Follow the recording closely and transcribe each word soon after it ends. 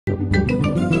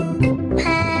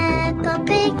Peppa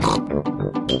Pig.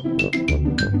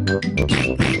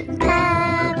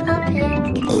 Peppa Pig.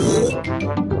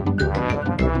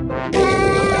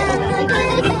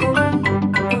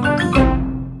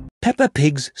 Peppa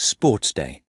Pig's Sports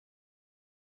Day.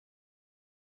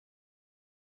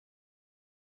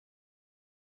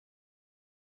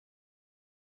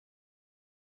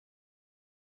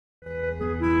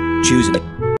 Choose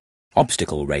an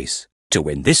obstacle race. To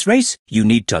win this race, you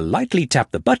need to lightly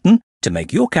tap the button to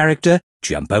make your character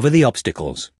jump over the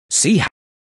obstacles. See how.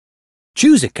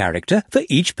 Choose a character for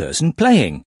each person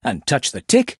playing and touch the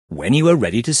tick when you are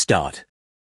ready to start.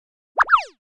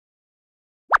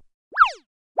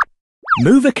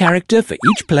 Move a character for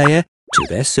each player to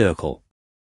their circle.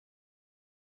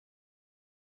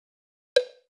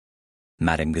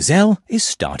 Madame Gazelle is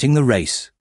starting the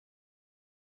race.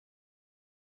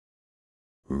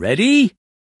 Ready,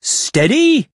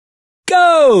 steady,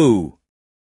 go!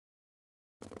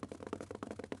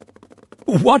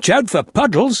 Watch out for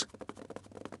puddles.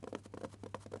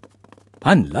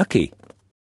 Unlucky.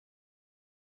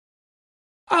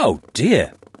 Oh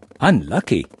dear,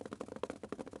 unlucky.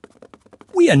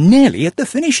 We are nearly at the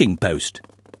finishing post.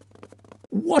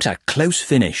 What a close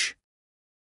finish.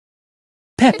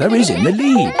 Peppa is in the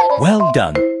lead. Well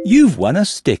done. You've won a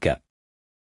sticker.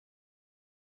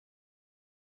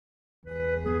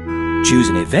 Choose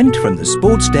an event from the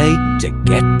sports day to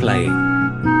get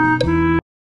playing.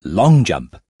 Long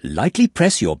jump. Lightly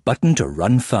press your button to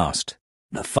run fast.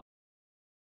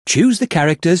 Choose the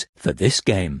characters for this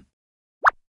game.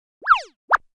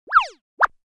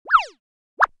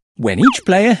 When each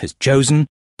player has chosen,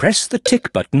 press the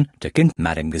tick button to continue.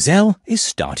 Madame Gazelle is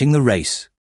starting the race.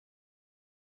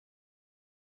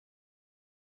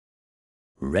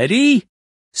 Ready,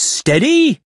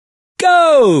 steady,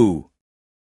 go!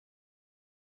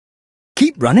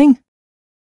 Keep running.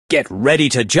 Get ready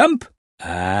to jump.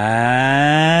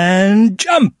 And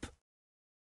jump!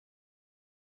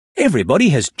 Everybody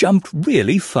has jumped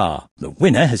really far. The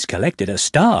winner has collected a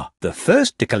star. The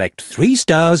first to collect 3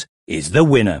 stars is the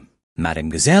winner. Madame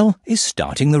Gazelle is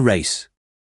starting the race.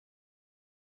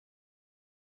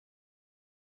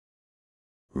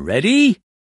 Ready,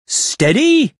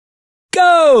 steady,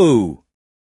 go!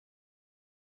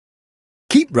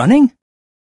 Keep running.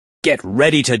 Get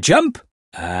ready to jump.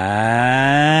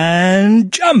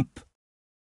 And jump!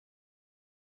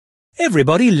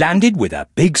 Everybody landed with a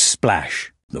big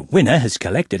splash. The winner has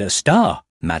collected a star.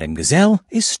 Madame Gazelle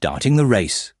is starting the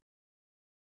race.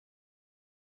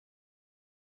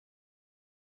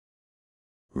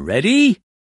 Ready,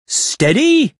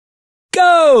 steady,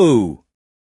 go!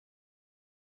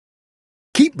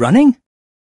 Keep running.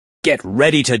 Get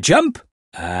ready to jump.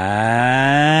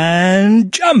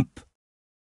 And jump!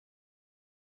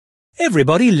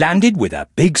 Everybody landed with a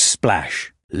big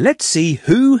splash. Let's see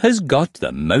who has got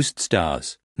the most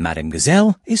stars. Madame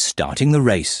Gazelle is starting the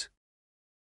race.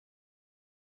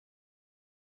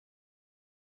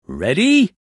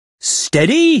 Ready,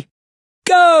 steady,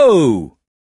 go!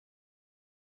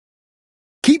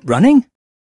 Keep running.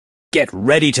 Get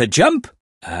ready to jump.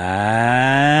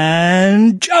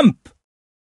 And jump!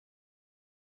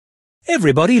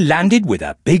 Everybody landed with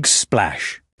a big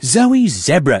splash. Zoe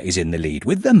Zebra is in the lead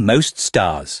with the most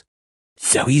stars.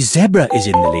 Zoe Zebra is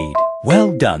in the lead.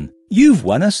 Well done. You've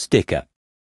won a sticker.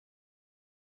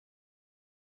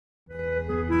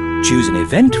 Choose an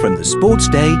event from the sports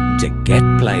day to get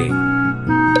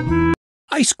playing.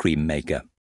 Ice cream maker.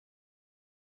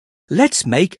 Let's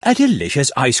make a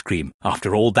delicious ice cream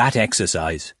after all that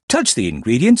exercise. Touch the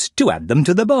ingredients to add them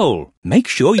to the bowl. Make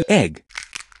sure you egg,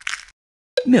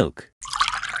 milk,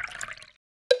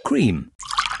 cream,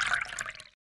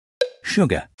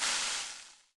 sugar.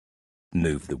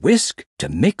 Move the whisk to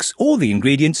mix all the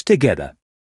ingredients together.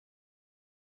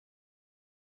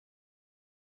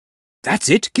 That's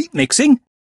it, keep mixing.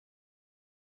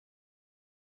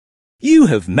 You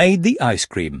have made the ice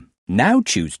cream. Now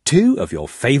choose 2 of your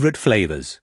favourite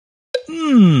flavours.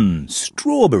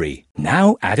 Strawberry.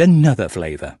 Now add another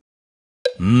flavour.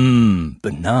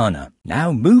 Banana.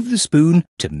 Now move the spoon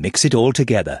to mix it all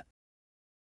together.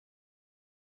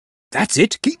 That's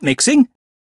it, keep mixing.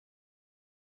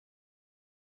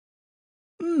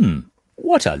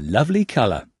 What a lovely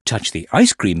colour. Touch the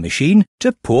ice cream machine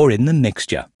to pour in the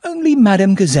mixture. Only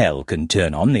Madame Gazelle can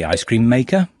turn on the ice cream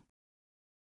maker.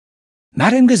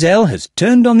 Madame Gazelle has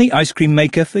turned on the ice cream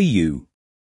maker for you.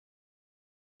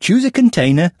 Choose a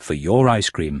container for your ice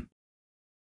cream.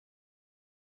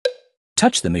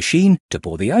 Touch the machine to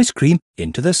pour the ice cream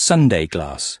into the sundae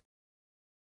glass.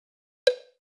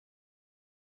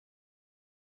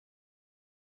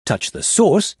 Touch the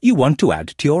sauce you want to add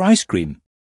to your ice cream.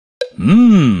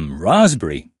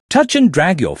 Raspberry. Touch and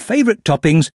drag your favourite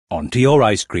toppings onto your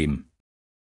ice cream.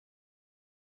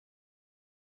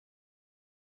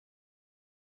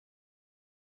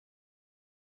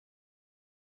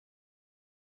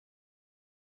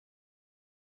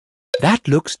 That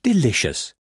looks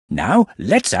delicious. Now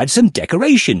let's add some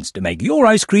decorations to make your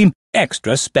ice cream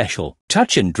extra special.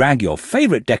 Touch and drag your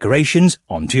favourite decorations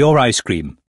onto your ice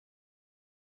cream.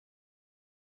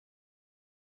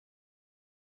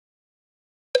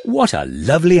 What a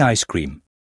lovely ice cream!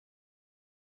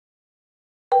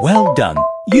 Well done!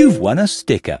 You've won a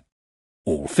sticker.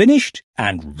 All finished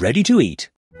and ready to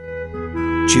eat.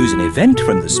 Choose an event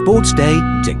from the sports day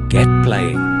to get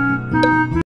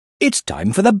playing. It's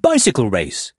time for the bicycle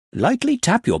race. Lightly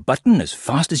tap your button as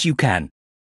fast as you can.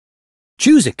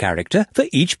 Choose a character for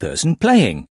each person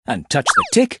playing and touch the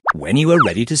tick when you are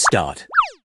ready to start.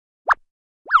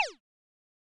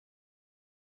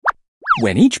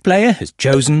 When each player has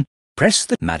chosen, press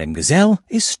the Madame Gazelle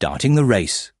is starting the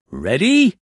race.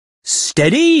 Ready?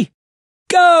 Steady?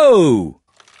 Go!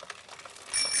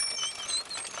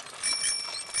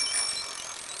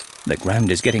 The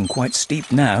ground is getting quite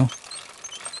steep now.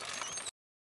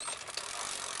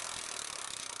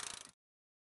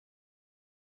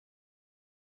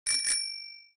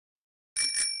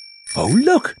 Oh,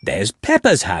 look, there's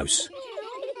Peppa's house.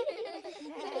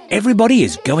 Everybody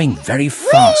is going very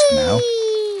fast now.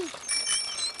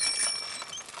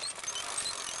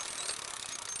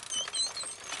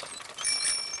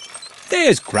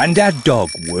 There's Grandad Dog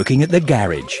working at the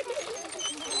garage.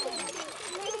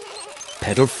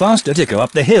 Pedal faster to go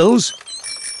up the hills.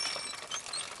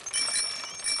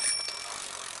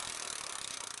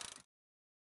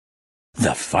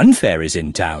 The fun fair is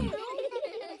in town.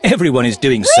 Everyone is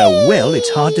doing so well, it's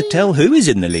hard to tell who is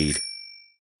in the lead.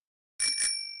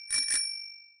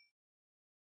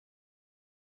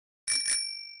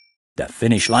 The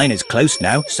finish line is close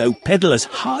now, so pedal as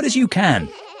hard as you can.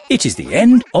 It is the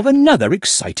end of another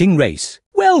exciting race.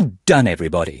 Well done,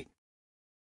 everybody.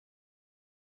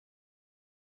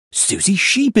 Susie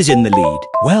Sheep is in the lead.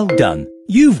 Well done.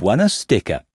 You've won a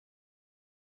sticker.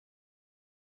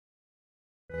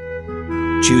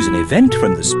 Choose an event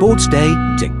from the sports day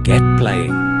to get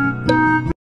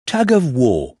playing. Tug of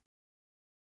war.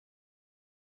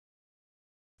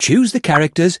 Choose the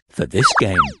characters for this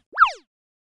game.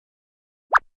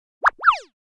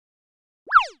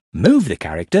 Move the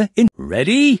character in.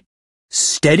 Ready?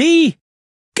 Steady?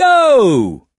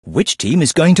 Go! Which team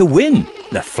is going to win?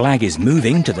 The flag is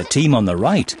moving to the team on the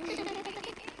right.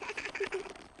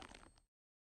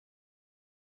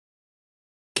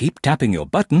 Keep tapping your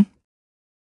button.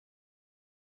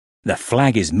 The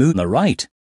flag is moving on the right.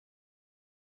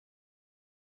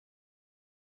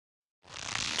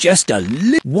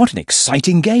 What an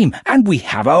exciting game! And we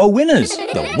have our winners!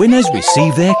 The winners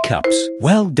receive their cups.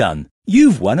 Well done!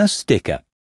 You've won a sticker.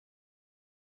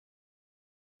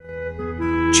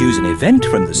 Choose an event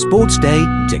from the sports day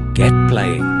to get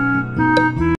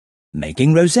playing.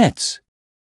 Making rosettes.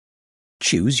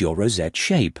 Choose your rosette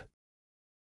shape.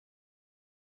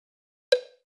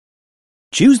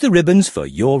 Choose the ribbons for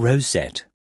your rosette.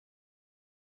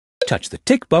 Touch the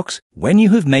tick box when you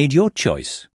have made your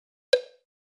choice.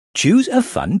 Choose a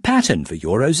fun pattern for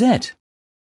your rosette.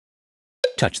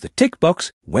 Touch the tick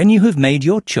box when you have made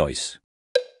your choice.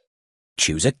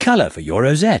 Choose a colour for your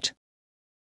rosette.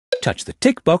 Touch the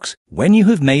tick box when you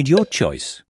have made your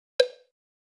choice.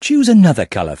 Choose another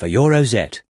colour for your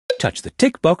rosette. Touch the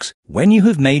tick box when you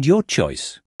have made your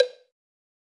choice.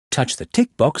 Touch the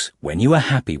tick box when you are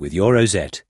happy with your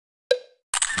rosette.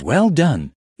 Well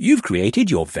done! You've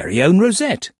created your very own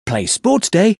rosette. Play Sports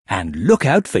Day and look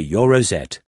out for your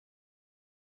rosette.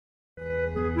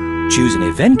 Choose an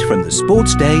event from the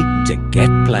sports day to get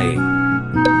playing.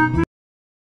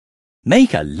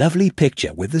 Make a lovely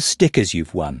picture with the stickers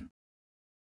you've won.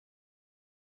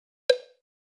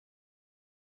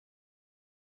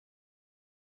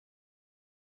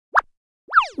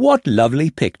 What lovely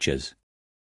pictures!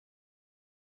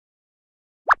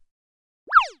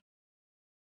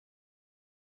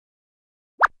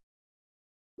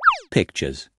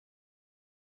 Pictures.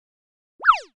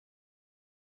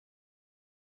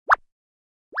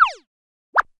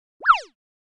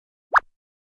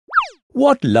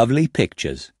 What lovely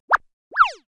pictures!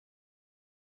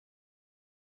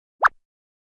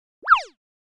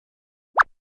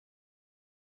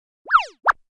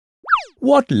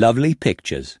 What lovely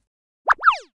pictures!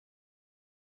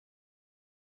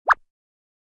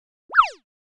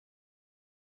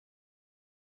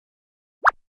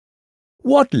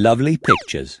 What lovely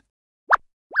pictures!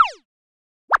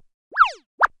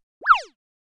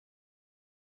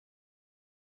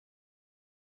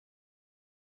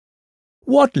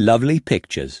 What lovely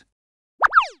pictures!